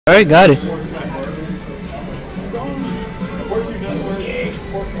Alright, got it.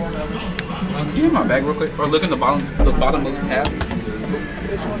 Could you hit my bag real quick? Or look in the bottommost tab?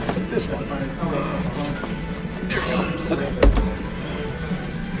 This one? This one.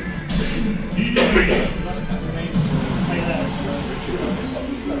 There we go. Okay.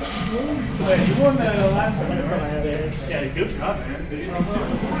 Wait, you won the last one. Yeah, good cut, man.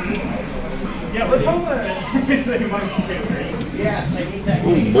 Yeah, let's hope that you might be great. Yes, I need that.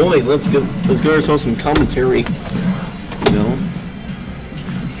 Oh boy, let's get ourselves some commentary. You know.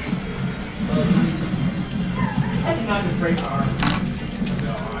 I did not just break my arm.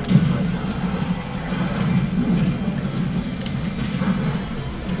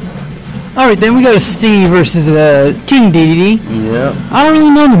 Alright, then we got a Steve versus King DDD. Yeah. I don't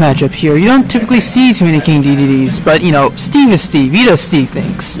really know the matchup here. You don't typically see too many King DDDs, but you know, Steve is Steve. He does Steve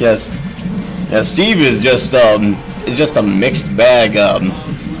things. Yes. Yeah, Steve is just a mixed bag.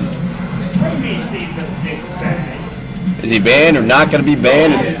 Is he banned or not going to be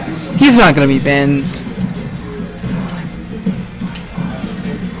banned? He's not going to be banned.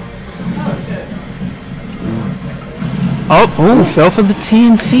 Oh, fell for the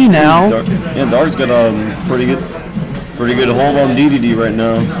TNT now. Dark's got a pretty good hold on DDD right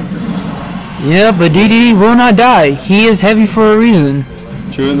now. Yeah, but DDD will not die. He is heavy for a reason.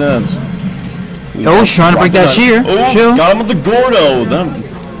 True that. Oh, he's trying to break that shear. Oh, Chill. got him with the Gordo.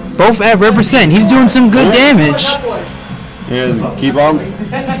 Both at represent. He's doing some good damage. Keep on.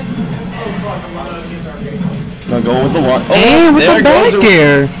 Now go with the one. Oh, and with the back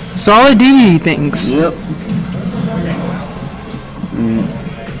air. Solid DDD things. Yep.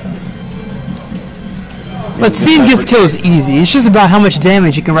 But Steve gets kills easy. It's just about how much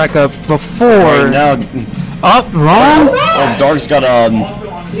damage he can rack up before. Right now, up wrong. Oh, Dark's got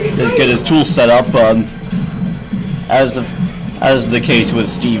get his tools set up. As the case with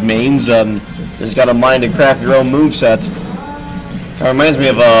Steve Mains, just got to mind and craft your own moveset. That reminds me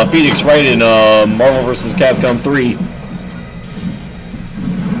of Phoenix Wright in Marvel vs. Capcom 3.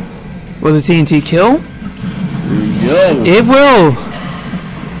 Will the TNT kill? Yo. It will.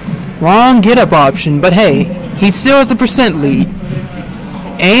 Wrong get up option, but hey, he still has the percent lead.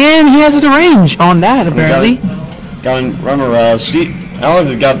 And he has the range on that, apparently. Remember, Steve Alex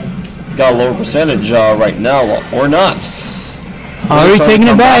has got a lower percentage right now, or not. Already taking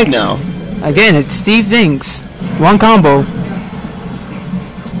it back now. Again, it's Steve thinks. One combo.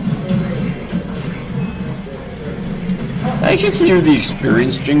 I just hear the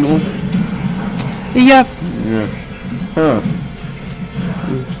experience jingle. Yep. Yeah. Huh.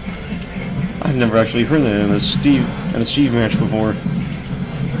 I've never actually heard that in a Steve match before.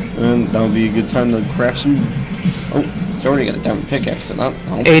 And that'll be a good time to craft some. Oh, he's already got a down pickaxe, so that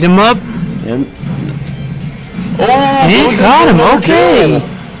helps. Ate him up. And he got him. Okay.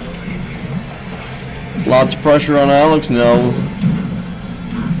 Lots of pressure on Alex now.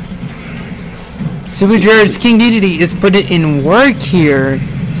 Super Jarreyd's King DDD is putting in work here.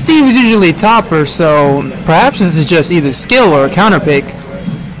 Steve is usually a topper, so perhaps this is just either skill or a counter pick.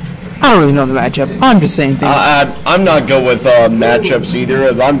 I don't really know the matchup. I'm just saying things. I'm not good with matchups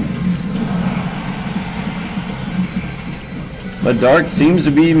either. But Dark seems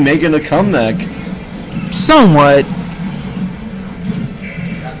to be making a comeback. Somewhat.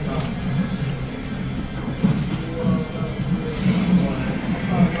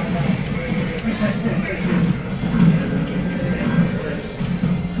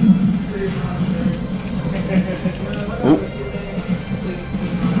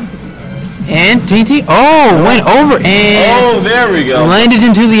 And TNT, went over and there we go. Landed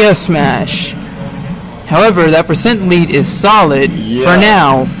into the F smash. However, that percent lead is solid for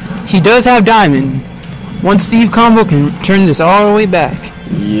now. He does have diamond. One Steve combo can turn this all the way back.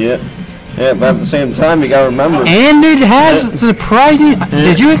 Yeah, but at the same time, you gotta remember. And it has surprising.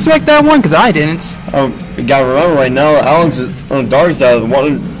 Did you expect that one? Because I didn't. You gotta remember right now, Alex is on Dark's at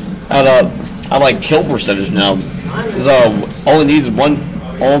like kill percentage now. All he needs is one.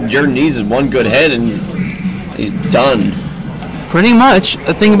 All Jarryd needs is one good head, and he's done. Pretty much.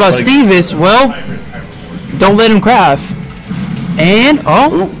 The thing about Steve is, well, don't let him craft. And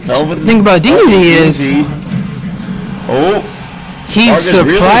the thing about DDD is, he's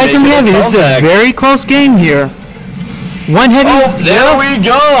surprisingly heavy. This is a very close game here. One heavy. There we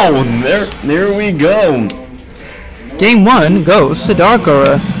go. There we go. Game 1 goes to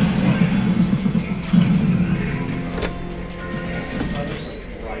DarkAura.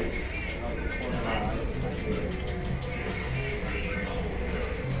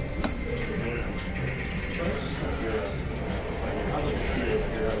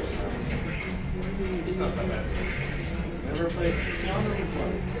 Never played.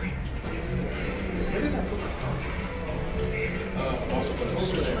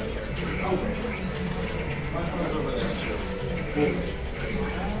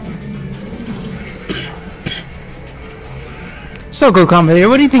 So, co-commentator,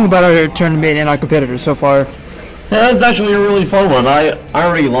 what do you think about our tournament and our competitors so far? Yeah, it's actually a really fun one. I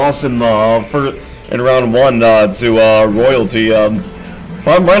already lost in round 1 to Royalty.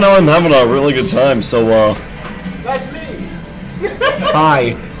 But right now I'm having a really good time. So That's me.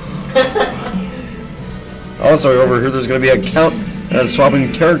 hi. Also over here, there's gonna be a count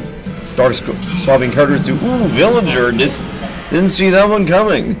swapping characters to Villager. Didn't see that one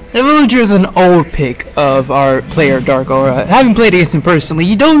coming. The Villager is an old pick of our player DarkAura. Having played against him personally,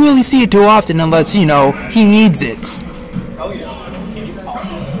 you don't really see it too often unless, you know, he needs it.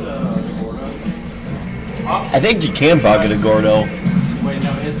 I think you can pocket a Gordo. Wait,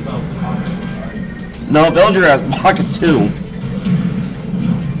 no, Isabel's the pocket. No, Villager has pocket 2.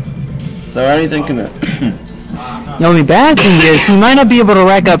 So anything can... The only bad thing is he might not be able to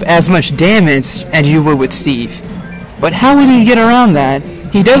rack up as much damage as you would with Steve. But how would he get around that?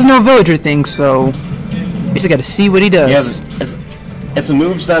 He does know Villager things, so you just gotta see what he does. Yeah, it's a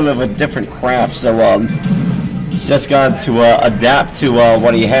moveset of a different craft, so just got to adapt to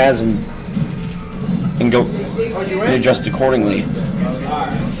what he has and go and adjust accordingly.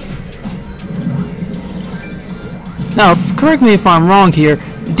 Now, correct me if I'm wrong here.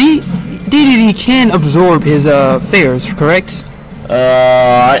 DDD can absorb his fares, correct?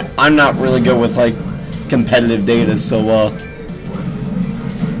 I'm not really good with like competitive data, so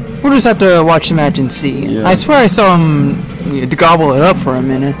We'll just have to watch the match and see. Yeah. I swear I saw him gobble it up for a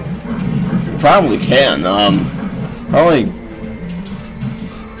minute. probably can. Probably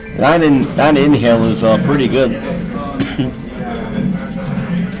that inhale is pretty good.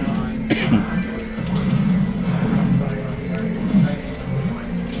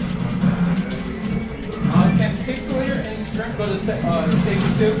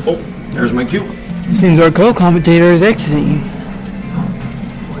 Oh, there's my cue. Seems our co-commentator is exiting.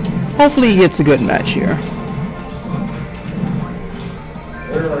 Hopefully he gets a good match here.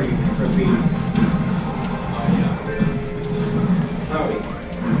 Where are you, Trippy?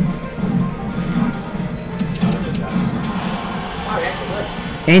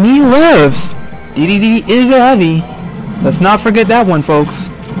 And he lives! DDD is a heavy. Let's not forget that one, folks.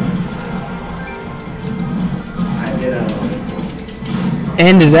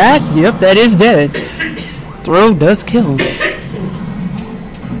 And is that? Yep, that is dead. Throw does kill.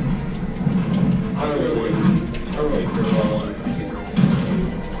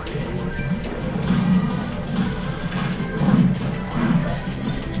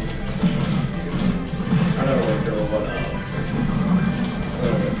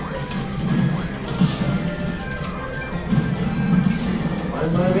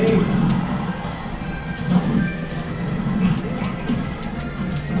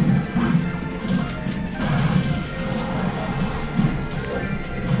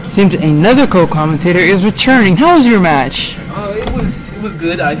 Seems another co-commentator is returning. How was your match? It was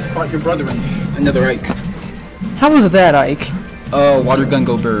good. I fought your brother in another Ike. How was that, Ike? Water gun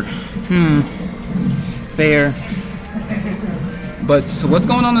go burr. Fair. But so what's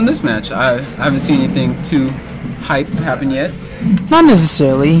going on in this match? I haven't seen anything too hype happen yet. Not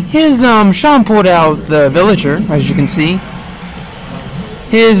necessarily. His Sean pulled out the Villager, as you can see.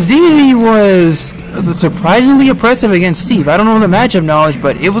 His DDD was surprisingly impressive against Steve. I don't know the matchup knowledge,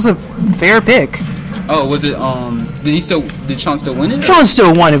 but it was a fair pick. Oh, was it? Did Sean still win it? Sean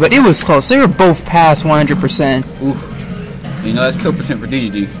still won it, but it was close. They were both past 100%. Ooh. You know that's kill percent for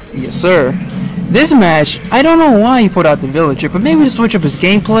DDD. Yes, sir. This match, I don't know why he put out the Villager, but maybe to switch up his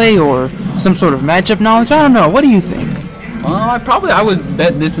gameplay or some sort of matchup knowledge. I don't know. What do you think? I would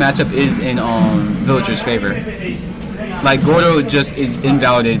bet this matchup is in Villager's favor. Like Gordo just is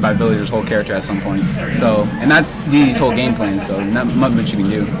invalidated by Villager's whole character at some points. So, and that's DDD's whole game plan. So, not much you can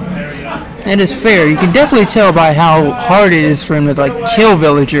do. It is fair. You can definitely tell by how hard it is for him to like kill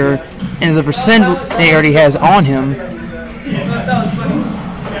Villager and the percent they already has on him.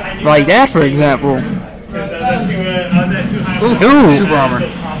 Like that, for example. Ooh. Super armor.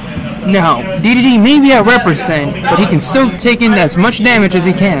 Now, DDD may be at represent, but he can still take in as much damage as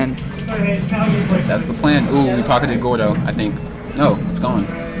he can. That's the plan. Ooh, we pocketed Gordo, I think. No, it's gone.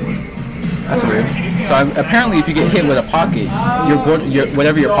 That's weird. So apparently if you get hit with a pocket,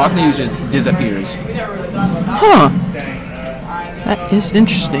 whatever you're pocketing just disappears. Huh. That is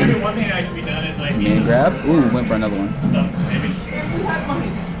interesting. Man grab. Ooh, went for another one.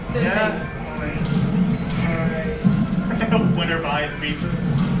 Winner buys pizza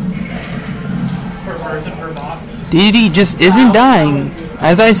per person per box. DDD just isn't dying.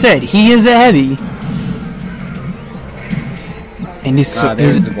 As I said, he is a heavy. And he's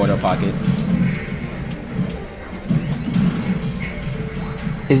there's the Gordo pocket.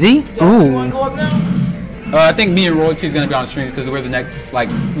 Is he? Ooh. I think me and Royalty is gonna be on stream because we're the next like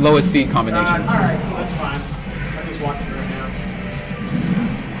lowest seed combination. Alright, that's fine. I'm just watching right now.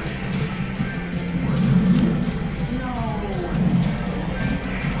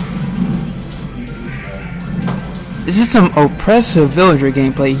 This is some oppressive villager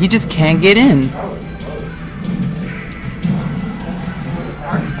gameplay. He just can't get in.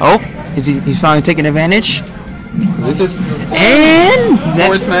 Oh, he's finally taking advantage. This is And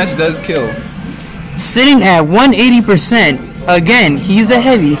Forward that, smash does kill. sitting at 180%. Again, he's a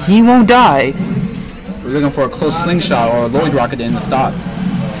heavy. He won't die. We're looking for a close slingshot or a Lloyd rocket to end the stop.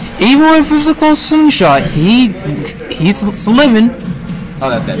 Even if it's a close slingshot, he's living. Oh,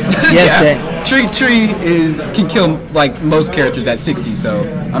 that's dead. Yes, that. Tree can kill like most characters at 60, so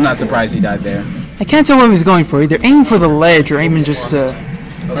I'm not surprised he died there. I can't tell what he's going for. Either aiming for the ledge or aiming just Oh,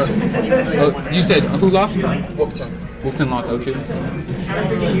 you said who lost? Wilton lost 0-2.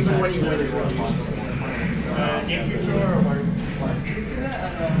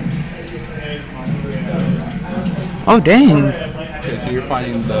 Oh, dang. Okay, so you're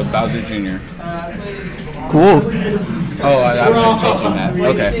fighting the Bowser Jr. Cool. Oh, I'm changing that.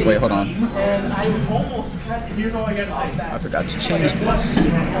 Okay, wait, hold on. I forgot to change this.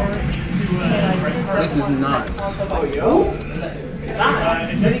 This is not.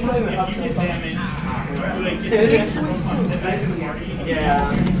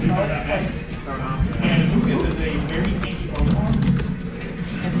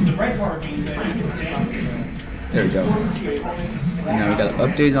 There we go. And now we got to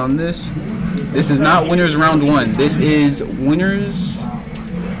update on this. This is not winners round 1. This is winners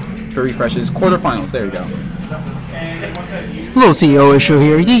for refreshes quarterfinals. There we go. Little TO issue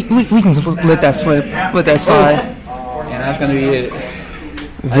here. We can let that slip. Let that slide. And that's gonna be it.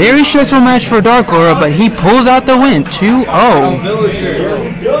 Very stressful match for DarkAura, but he pulls out the win. 2-0.